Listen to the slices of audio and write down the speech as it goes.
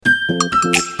And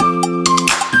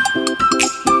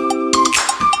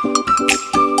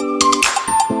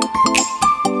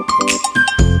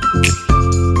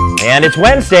it's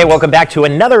Wednesday. Welcome back to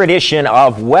another edition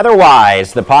of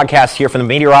WeatherWise, the podcast here from the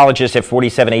meteorologist at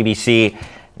 47 ABC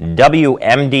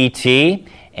WMDT.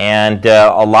 And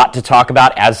a lot to talk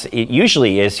about, as it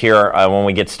usually is here when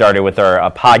we get started with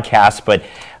our podcast, but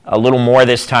a little more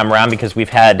this time around because we've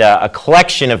had a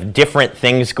collection of different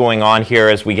things going on here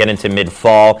as we get into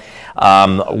mid-fall.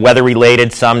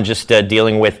 Weather-related, some just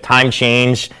dealing with time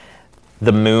change,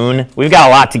 the moon. We've got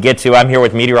a lot to get to. I'm here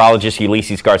with meteorologist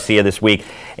Ulysses Garcia this week.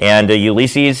 And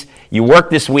Ulysses, you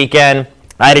worked this weekend.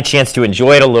 I had a chance to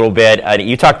enjoy it a little bit.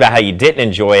 You talked about how you didn't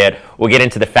enjoy it. We'll get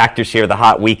into the factors here of the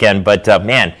hot weekend. But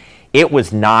man, it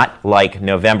was not like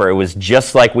November. It was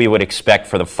just like we would expect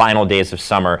for the final days of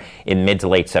summer in mid to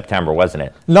late September, wasn't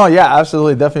it? No, yeah,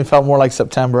 absolutely. Definitely felt more like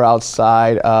September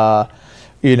outside.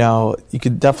 You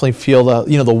could definitely feel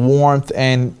the warmth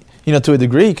and, to a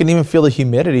degree, you can even feel the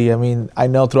humidity. I mean, I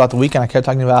know throughout the weekend I kept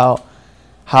talking about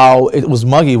how it was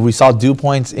muggy. We saw dew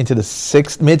points into the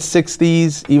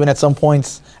mid-60s, even at some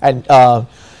points. And,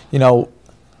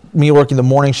 me working the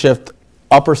morning shift,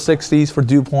 upper 60s for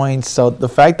dew points. So the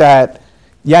fact that,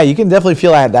 you can definitely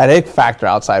feel that ick factor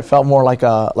outside. It felt more like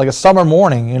a summer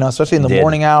morning, especially in the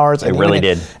morning hours. It really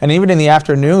did. And even in the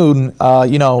afternoon,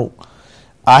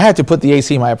 I had to put the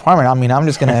AC in my apartment. I mean, I'm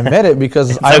just going to admit it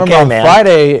because I remember on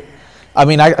Friday, I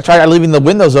tried leaving the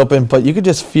windows open, but you could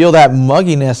just feel that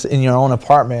mugginess in your own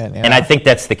apartment. And I think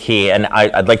that's the key. And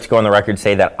I'd like to go on the record and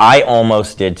say that I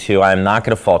almost did too. I'm not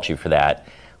going to fault you for that.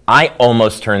 I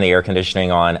almost turned the air conditioning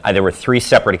on. There were 3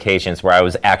 separate occasions where I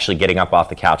was actually getting up off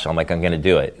the couch. I'm like, I'm going to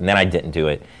do it. And then I didn't do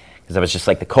it because I was just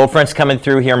like, the cold front's coming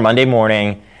through here Monday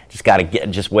morning.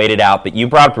 Just wait it out. But you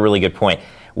brought up a really good point.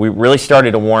 We really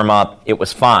started to warm up. It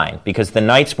was fine because the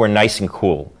nights were nice and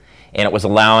cool. And it was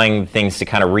allowing things to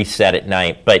kind of reset at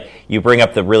night. But you bring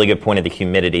up the really good point of the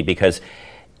humidity because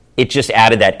it just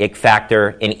added that ick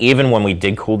factor. And even when we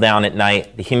did cool down at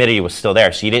night, the humidity was still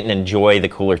there. So you didn't enjoy the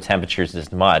cooler temperatures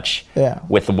as much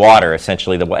with the water,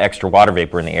 essentially, the extra water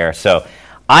vapor in the air. So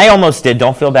I almost did.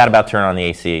 Don't feel bad about turning on the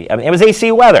AC. I mean, it was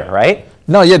AC weather, right?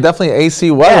 No, definitely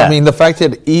AC weather. Yeah. I mean, the fact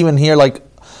that even here,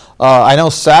 I know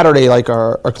Saturday,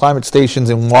 our climate stations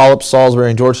in Wallop, Salisbury,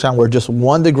 and Georgetown were just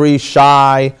 1 degree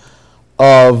shy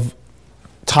of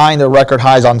tying their record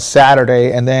highs on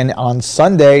Saturday, and then on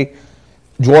Sunday,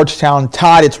 Georgetown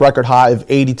tied its record high of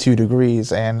 82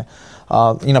 degrees. And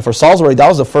for Salisbury, that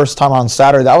was the first time on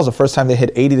Saturday. That was the first time they hit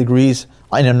 80 degrees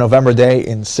in a November day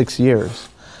in 6 years.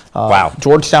 Wow!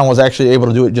 Georgetown was actually able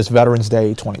to do it just Veterans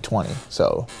Day 2020.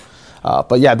 So.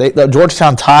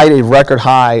 Georgetown tied a record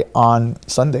high on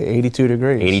Sunday, 82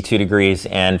 degrees. 82 degrees,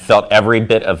 and felt every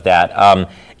bit of that.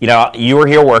 You were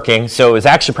here working, so it was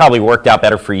actually probably worked out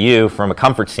better for you from a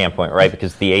comfort standpoint, right?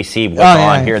 Because the AC was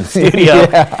on here in the studio,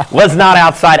 was not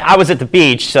outside. I was at the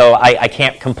beach, so I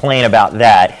can't complain about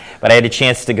that. But I had a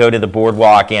chance to go to the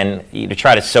boardwalk and to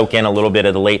try to soak in a little bit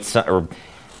of the late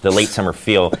summer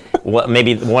feel.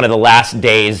 Maybe one of the last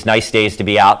days, nice days to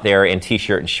be out there in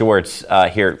T-shirt and shorts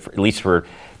here, at least for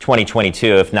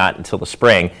 2022, if not until the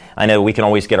spring. I know we can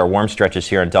always get our warm stretches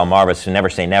here in Delmarva, so never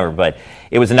say never. But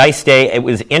it was a nice day. It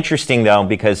was interesting, though,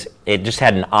 because it just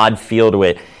had an odd feel to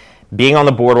it. Being on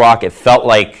the boardwalk, it felt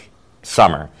like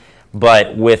summer.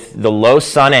 But with the low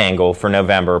sun angle for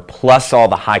November, plus all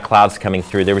the high clouds coming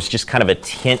through, there was just kind of a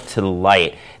tint to the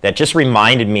light that just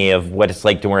reminded me of what it's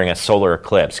like during a solar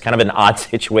eclipse. Kind of an odd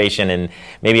situation and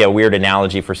maybe a weird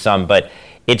analogy for some, but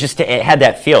it had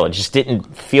that feel. It just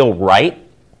didn't feel right.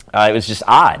 It was just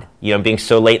odd, being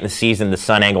so late in the season, the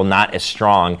sun angle not as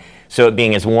strong. So it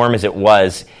being as warm as it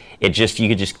was, you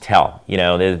could just tell,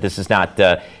 this is not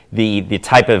the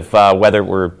type of weather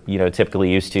we're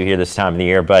typically used to here this time of the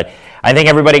year. But I think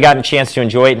everybody got a chance to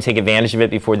enjoy it and take advantage of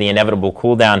it before the inevitable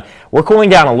cool down. We're cooling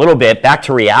down a little bit, back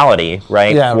to reality,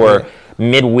 right? Yeah, for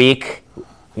midweek,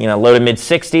 low to mid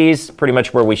 60s, pretty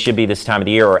much where we should be this time of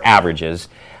the year, or averages.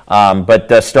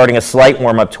 But starting a slight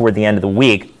warm up toward the end of the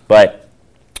week. But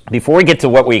before we get to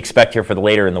what we expect here for the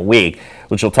later in the week,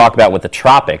 which we'll talk about with the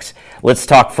tropics, let's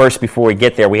talk first before we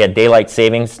get there. We had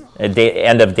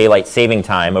end of daylight saving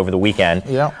time over the weekend.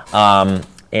 Yeah.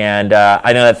 And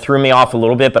I know that threw me off a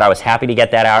little bit, but I was happy to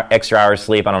get that extra hour of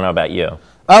sleep. I don't know about you.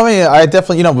 I mean, I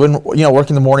definitely, been,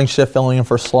 working the morning shift, filling in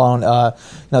for Sloan.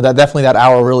 That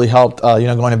hour really helped.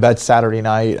 Going to bed Saturday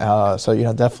night. So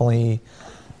definitely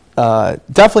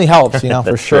helps.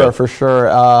 For sure.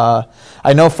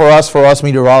 I know for us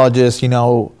meteorologists,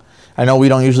 I know we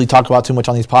don't usually talk about too much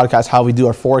on these podcasts how we do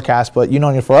our forecast, but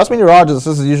for us meteorologists,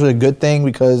 this is usually a good thing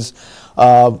because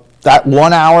that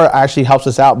 1 hour actually helps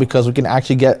us out because we can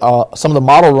actually get some of the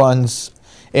model runs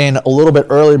in a little bit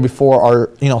earlier before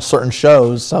our certain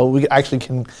shows, so we actually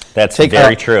can. That's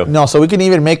very true. No, so we can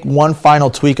even make one final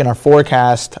tweak in our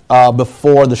forecast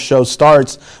before the show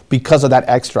starts because of that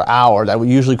extra hour that we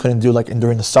usually couldn't do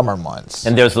during the summer months.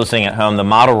 And those listening at home, the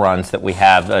model runs that we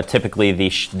have, typically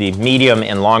the medium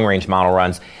and long range model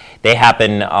runs, they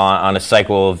happen on a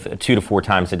cycle of 2 to 4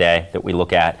 times a day that we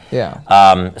look at.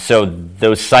 Yeah. So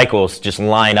those cycles just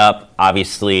line up,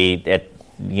 obviously, at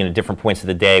different points of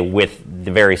the day with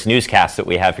the various newscasts that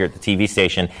we have here at the TV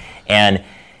station. And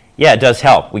yeah, it does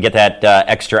help. We get that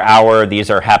extra hour.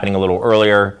 These are happening a little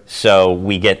earlier, so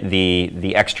we get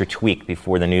the extra tweak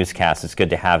before the newscast. It's good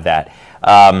to have that.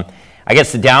 I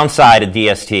guess the downside of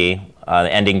DST,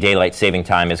 the ending daylight saving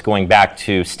time, is going back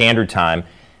to standard time.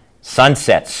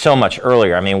 Sunset so much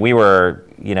earlier. I mean, we were,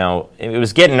 it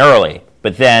was getting early,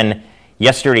 but then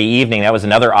yesterday evening, that was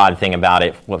another odd thing about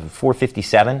it. What,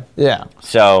 4:57? Yeah.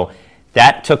 So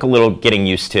that took a little getting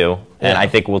used to, and Yeah. I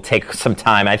think will take some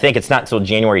time. I think it's not until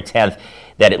January 10th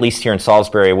that, at least here in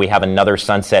Salisbury, we have another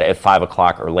sunset at 5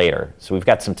 o'clock or later. So we've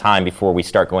got some time before we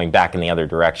start going back in the other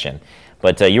direction.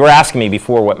 But you were asking me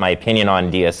before what my opinion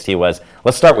on DST was.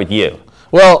 Let's start with you.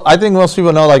 Well, I think most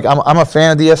people know, I'm a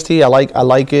fan of DST. I like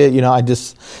it.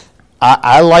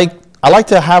 I like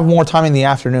to have more time in the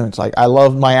afternoons. I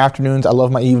love my afternoons. I love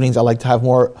my evenings. I like to have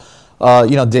more,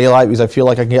 daylight because I feel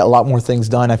like I can get a lot more things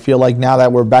done. I feel like now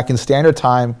that we're back in standard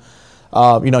time,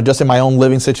 just in my own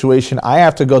living situation, I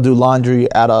have to go do laundry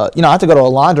I have to go to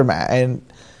a laundromat. And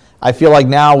I feel like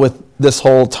now with this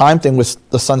whole time thing with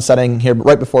the sun setting here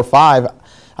right before 5,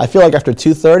 I feel like after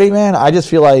 2:30, man, I just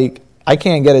feel like I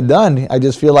can't get it done. I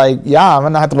just feel like, I'm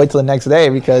going to have to wait till the next day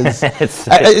because it's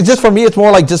just, for me, it's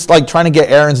more just trying to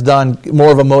get errands done,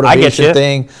 more of a motivation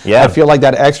thing. Yeah. I feel like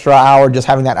that extra hour, just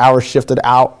having that hour shifted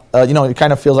out, it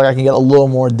kind of feels like I can get a little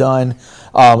more done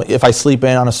if I sleep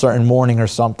in on a certain morning or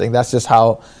something. That's just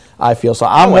how I feel. So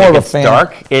I'm more of a fan.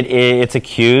 Dark, it's a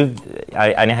cue.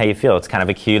 I know how you feel. It's kind of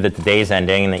a cue that the day's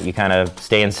ending and that you kind of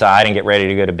stay inside and get ready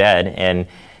to go to bed. And,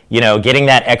 getting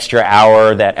that extra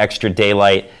hour, that extra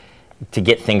daylight, to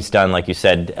get things done, like you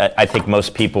said, I think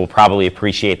most people probably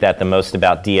appreciate that the most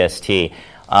about DST.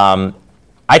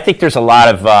 I think there's a lot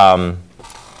of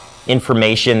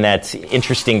information that's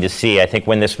interesting to see. I think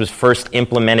when this was first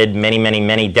implemented many, many,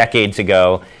 many decades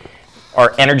ago,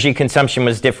 our energy consumption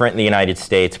was different in the United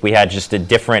States. We had just a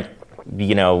different,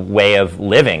 way of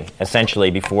living, essentially,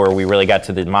 before we really got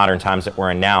to the modern times that we're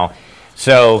in now.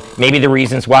 So maybe the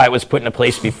reasons why it was put into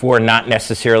place before not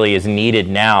necessarily is needed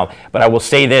now. But I will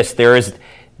say this, there's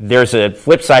a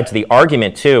flip side to the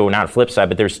argument too, not a flip side,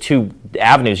 but there's 2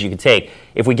 avenues you could take.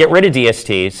 If we get rid of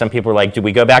DST, some people are like, do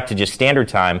we go back to just standard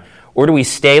time, or do we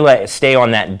stay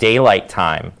on that daylight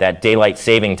time, that daylight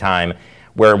saving time,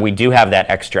 where we do have that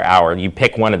extra hour? You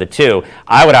pick one of the 2.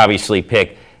 I would obviously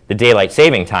pick the daylight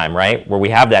saving time, right, where we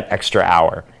have that extra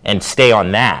hour, and stay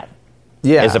on that.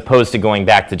 Yeah. As opposed to going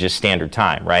back to just standard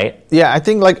time, right? Yeah, I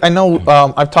think I know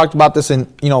I've talked about this in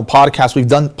podcasts. We've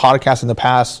done podcasts in the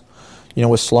past,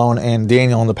 with Sloan and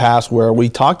Daniel in the past, where we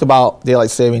talked about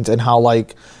daylight savings and how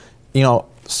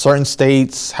certain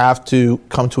states have to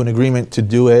come to an agreement to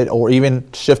do it, or even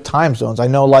shift time zones. I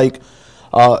know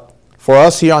for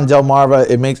us here on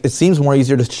Delmarva, it seems more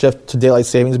easier to shift to daylight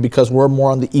savings because we're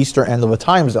more on the eastern end of a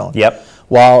time zone. Yep.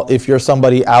 While if you're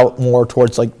somebody out more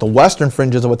towards the western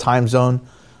fringes of a time zone,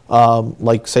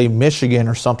 say Michigan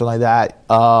or something like that,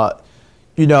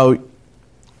 you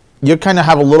kind of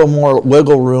have a little more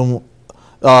wiggle room.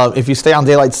 If you stay on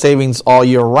daylight savings all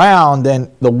year round, then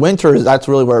the winter, that's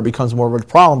really where it becomes more of a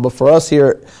problem. But for us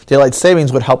here, daylight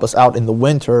savings would help us out in the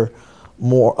winter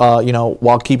more,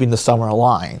 while keeping the summer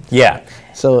aligned. Yeah.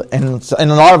 So and a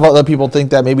lot of other people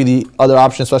think that maybe the other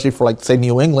option, especially for say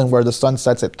New England, where the sun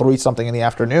sets at 3 something in the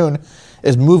afternoon,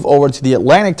 is move over to the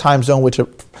Atlantic time zone, which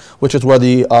is where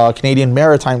the Canadian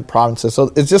Maritime province is.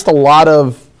 So it's just a lot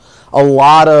of. I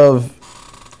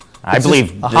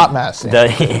believe a hot mess.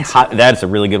 That's a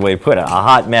really good way to put it. A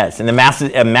hot mess. And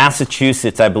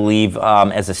Massachusetts, I believe,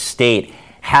 as a state,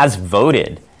 has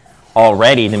voted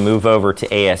already to move over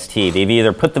to AST. They've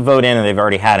either put the vote in or they've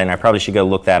already had it, and I probably should go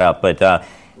look that up. But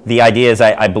the idea is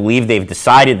I believe they've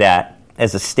decided that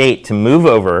as a state to move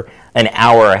over an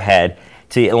hour ahead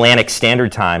to Atlantic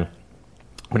Standard Time.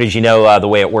 But as you know, the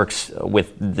way it works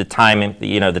with the time,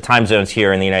 the time zones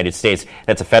here in the United States,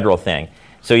 that's a federal thing.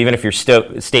 So even if your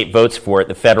state votes for it,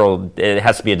 it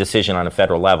has to be a decision on a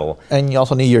federal level. And you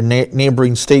also need your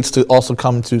neighboring states to also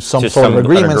come to some sort of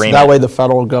agreement. So that way the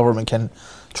federal government can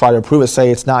try to prove it,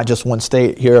 say it's not just one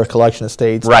state, here are a collection of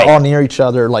states, right, all near each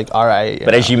other, like, all right.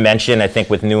 But as you mentioned, I think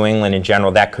with New England in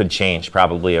general, that could change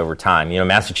probably over time.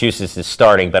 Massachusetts is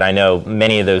starting, but I know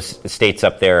many of those states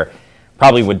up there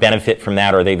probably would benefit from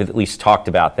that, or they've at least talked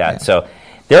about that. Yeah. So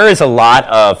there is a lot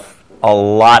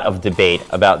of debate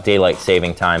about daylight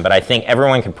saving time, but I think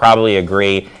everyone can probably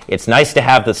agree it's nice to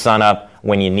have the sun up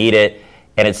when you need it,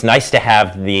 and it's nice to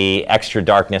have the extra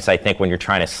darkness, I think, when you're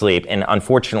trying to sleep. And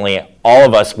unfortunately, all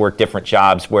of us work different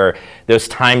jobs where those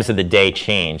times of the day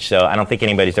change, so I don't think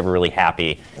anybody's ever really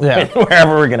happy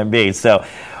wherever we're going to be. So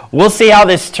we'll see how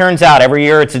this turns out. Every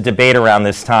year it's a debate around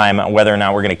this time whether or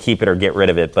not we're going to keep it or get rid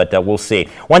of it, but we'll see.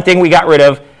 One thing we got rid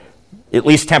of, at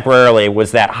least temporarily,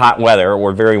 was that hot weather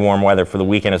or very warm weather for the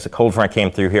weekend as the cold front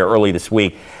came through here early this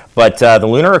week. But the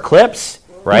lunar eclipse,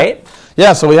 right?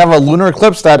 Yeah, so we have a lunar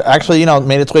eclipse that actually,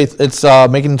 made its way. It's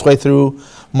making its way through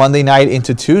Monday night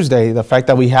into Tuesday. The fact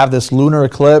that we have this lunar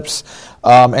eclipse,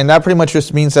 and that pretty much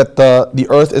just means that the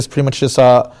Earth is pretty much just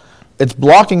it's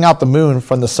blocking out the moon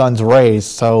from the sun's rays.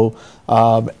 So,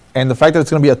 and the fact that it's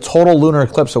going to be a total lunar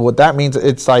eclipse. So what that means,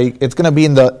 it's going to be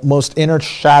in the most inner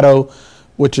shadow,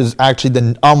 which is actually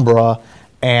the umbra,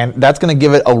 and that's going to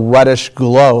give it a reddish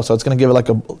glow. So it's going to give it like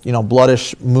a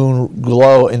bloodish moon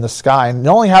glow in the sky. And it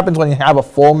only happens when you have a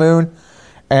full moon,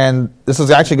 and this is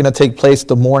actually going to take place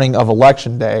the morning of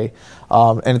Election Day,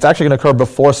 and it's actually going to occur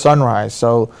before sunrise.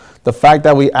 So the fact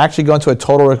that we actually go into a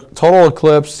total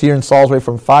eclipse here in Salisbury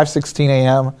from 5:16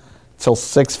 a.m. till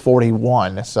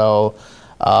 6:41. So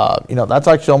that's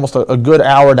actually almost a good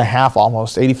hour and a half,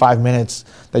 almost 85 minutes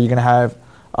that you're going to have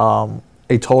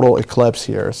a total eclipse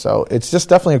here. So it's just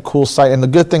definitely a cool sight. And the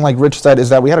good thing, like Rich said, is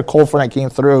that we had a cold front that came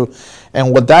through,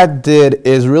 and what that did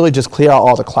is really just clear out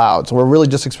all the clouds. We're really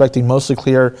just expecting mostly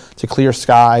clear to clear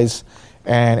skies,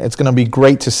 and it's going to be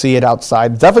great to see it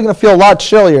outside. It's definitely going to feel a lot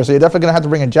chillier, so you're definitely going to have to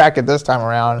bring a jacket this time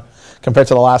around compared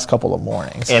to the last couple of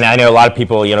mornings. And I know a lot of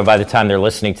people, by the time they're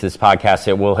listening to this podcast,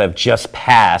 it will have just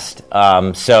passed.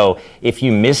 So if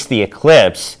you missed the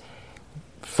eclipse,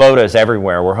 photos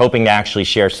everywhere. We're hoping to actually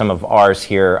share some of ours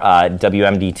here,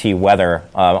 WMDT Weather,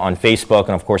 on Facebook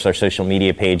and, of course, our social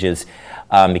media pages,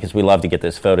 because we love to get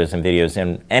those photos and videos.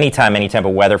 And any type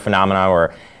of weather phenomena,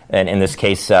 or in this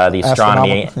case, the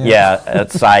astronomy,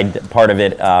 side part of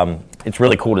it, it's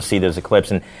really cool to see those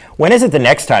eclipses. And when is it the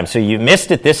next time? So you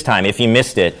missed it this time. If you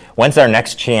missed it, when's our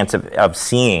next chance of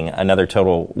seeing another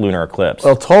total lunar eclipse?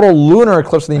 Well, total lunar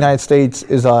eclipse in the United States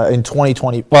is in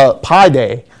 2020, Pi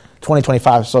Day.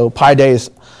 2025. So Pi Day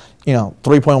is,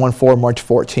 3.14 March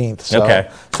 14th. So, okay.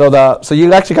 So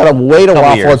you actually got to wait a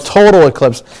while for a total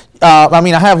eclipse.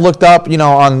 I have looked up,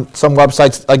 on some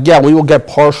websites. We will get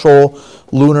partial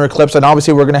lunar eclipse, and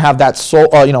obviously we're going to have that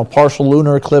partial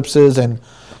lunar eclipses, and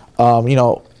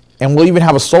and we'll even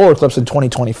have a solar eclipse in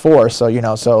 2024.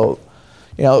 So so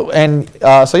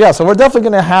we're definitely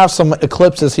going to have some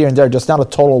eclipses here and there, just not a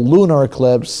total lunar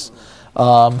eclipse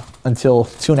until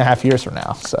 2.5 years from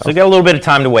now. So you got a little bit of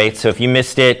time to wait. So if you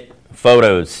missed it,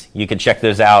 photos, you can check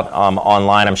those out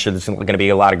online. I'm sure there's going to be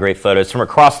a lot of great photos from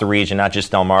across the region, not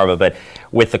just Delmarva, but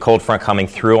with the cold front coming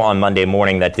through on Monday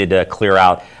morning, that did clear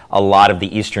out a lot of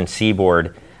the eastern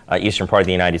seaboard, eastern part of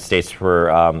the United States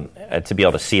for to be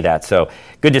able to see that. So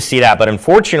good to see that. But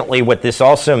unfortunately, what this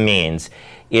also means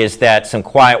is that some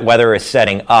quiet weather is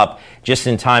setting up just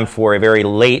in time for a very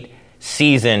late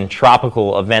season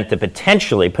tropical event that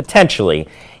potentially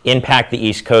impact the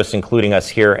East Coast, including us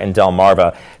here in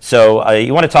Delmarva. So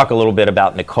you want to talk a little bit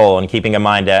about Nicole, and keeping in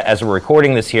mind as we're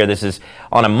recording this here, this is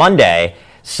on a Monday,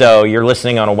 so you're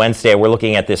listening on a Wednesday. We're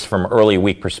looking at this from early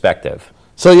week perspective.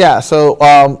 So Nicole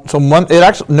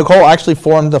actually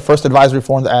formed, the first advisory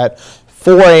formed at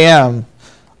 4 a.m.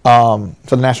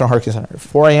 For the National Hurricane Center.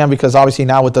 4 a.m. because obviously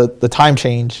now with the time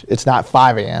change, it's not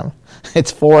 5 a.m.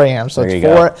 It's 4 a.m. So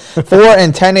it's 4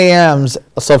 and 10 a.m.s.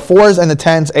 So 4s and the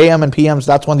 10s, a.m. and p.m.s,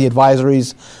 that's when the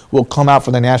advisories will come out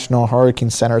from the National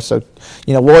Hurricane Center. So,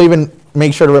 we'll even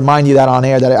make sure to remind you that on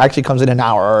air that it actually comes in an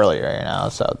hour earlier,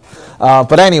 So,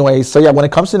 but anyway, when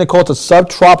it comes to Nicole, it's a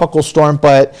subtropical storm,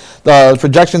 but the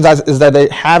projections is that they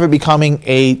have it becoming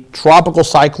a tropical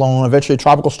cyclone, eventually a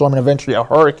tropical storm, and eventually a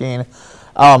hurricane.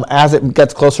 As it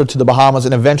gets closer to the Bahamas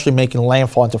and eventually making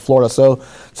landfall into Florida. So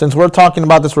since we're talking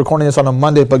about this, recording this on a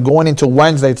Monday, but going into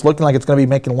Wednesday, it's looking like it's going to be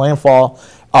making landfall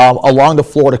along the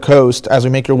Florida coast as we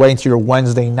make your way into your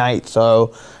Wednesday night.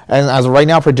 So, and as of right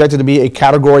now, projected to be a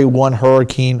Category 1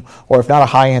 hurricane, or if not a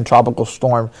high-end tropical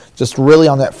storm, just really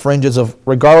on that fringes of,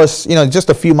 regardless, just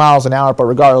a few miles an hour, but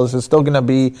regardless, it's still going to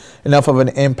be enough of an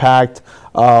impact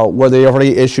where they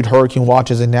already issued hurricane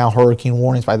watches and now hurricane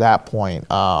warnings by that point.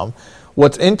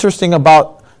 What's interesting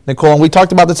about Nicole, and we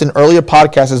talked about this in earlier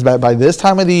podcasts, is that by this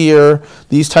time of the year,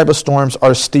 these type of storms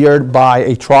are steered by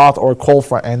a trough or a cold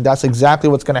front, and that's exactly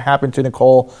what's going to happen to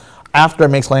Nicole after it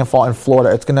makes landfall in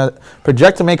Florida. It's going to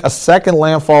project to make a second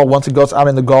landfall once it goes out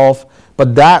in the Gulf, but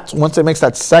once it makes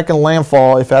that second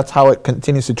landfall, if that's how it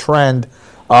continues to trend,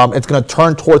 it's going to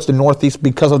turn towards the northeast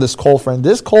because of this cold front.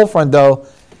 This cold front, though,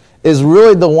 is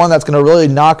really the one that's going to really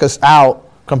knock us out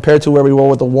compared to where we were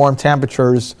with the warm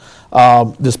temperatures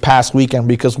this past weekend,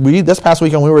 because this past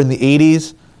weekend we were in the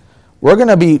 80s. We're going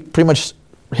to be pretty much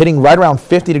hitting right around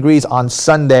 50 degrees on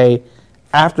Sunday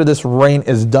after this rain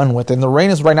is done with. And the rain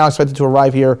is right now expected to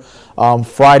arrive here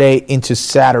Friday into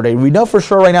Saturday. We know for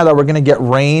sure right now that we're going to get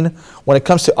rain. When it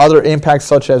comes to other impacts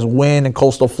such as wind and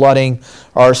coastal flooding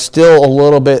are still a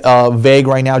little bit vague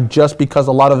right now, just because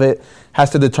a lot of it has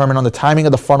to determine on the timing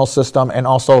of the frontal system and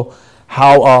also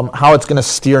how it's going to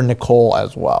steer Nicole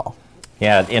as well.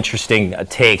 Yeah, interesting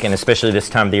take, and especially this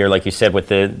time of the year, like you said, with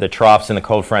the troughs and the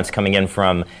cold fronts coming in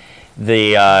from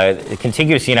the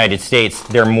contiguous United States,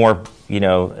 they're more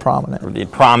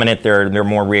prominent. They're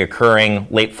more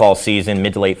reoccurring. Late fall season,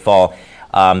 mid to late fall.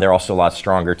 They're also a lot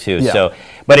stronger too. Yeah. So,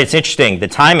 but it's interesting. The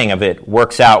timing of it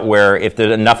works out where if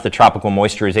enough the tropical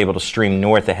moisture is able to stream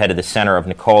north ahead of the center of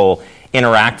Nicole,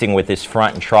 interacting with this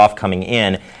front and trough coming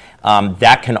in,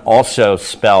 that can also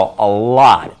spell a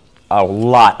lot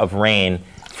of rain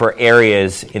for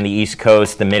areas in the East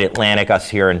Coast, the Mid-Atlantic, us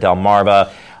here in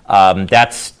Delmarva.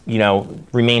 That's,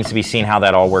 remains to be seen how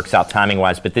that all works out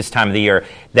timing-wise. But this time of the year,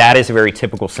 that is a very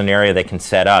typical scenario that can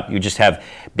set up. You just have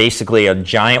basically a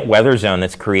giant weather zone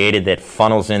that's created that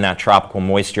funnels in that tropical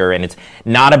moisture, and it's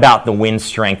not about the wind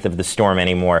strength of the storm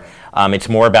anymore. It's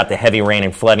more about the heavy rain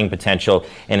and flooding potential,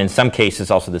 and in some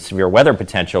cases also the severe weather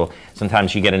potential.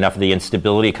 Sometimes you get enough of the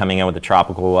instability coming in with the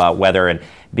tropical weather, and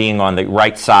being on the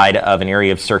right side of an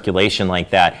area of circulation like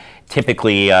that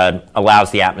typically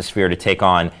allows the atmosphere to take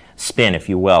on spin, if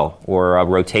you will, or a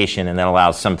rotation, and that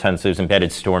allows sometimes those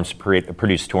embedded storms to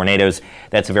produce tornadoes.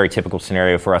 That's a very typical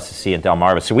scenario for us to see in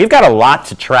Delmarva. So we've got a lot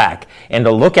to track and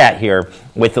to look at here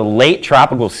with the late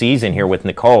tropical season here with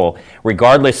Nicole,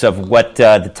 regardless of what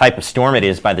the type of storm it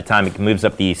is by the time it moves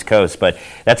up the East Coast. But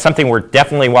that's something we're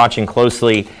definitely watching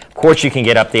closely. Of course, you can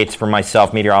get updates from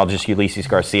myself, meteorologist Ulysses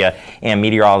Garcia, and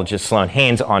meteorologist Sloan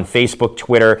Haynes on Facebook,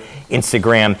 Twitter,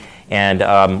 Instagram, and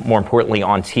more importantly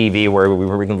on TV, where we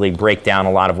regularly break down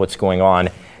a lot of what's going on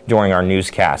during our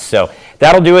newscast. So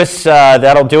that'll do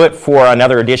it for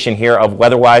another edition here of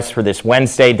Weatherwise for this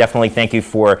Wednesday. Definitely thank you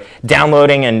for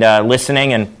downloading and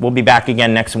listening, and we'll be back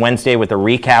again next Wednesday with a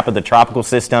recap of the tropical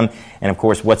system and, of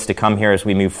course, what's to come here as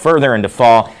we move further into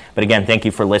fall. But again, thank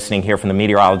you for listening here from the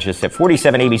meteorologist at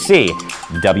 47 ABC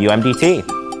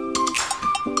WMDT.